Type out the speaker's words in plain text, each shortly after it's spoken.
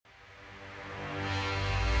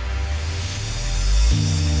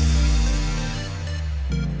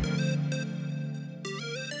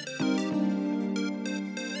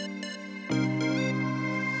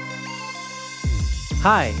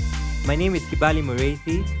Hi, my name is Kibali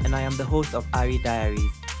Mureithi, and I am the host of Ari Diaries.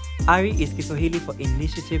 Ari is Kiswahili for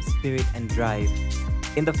initiative, spirit, and drive.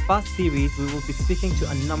 In the first series, we will be speaking to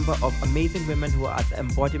a number of amazing women who are at the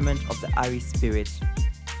embodiment of the Ari spirit.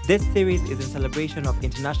 This series is in celebration of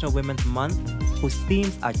International Women's Month, whose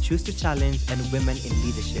themes are Choose to Challenge and Women in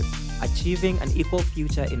Leadership, achieving an equal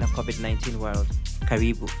future in a COVID-19 world.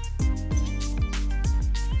 Karibu.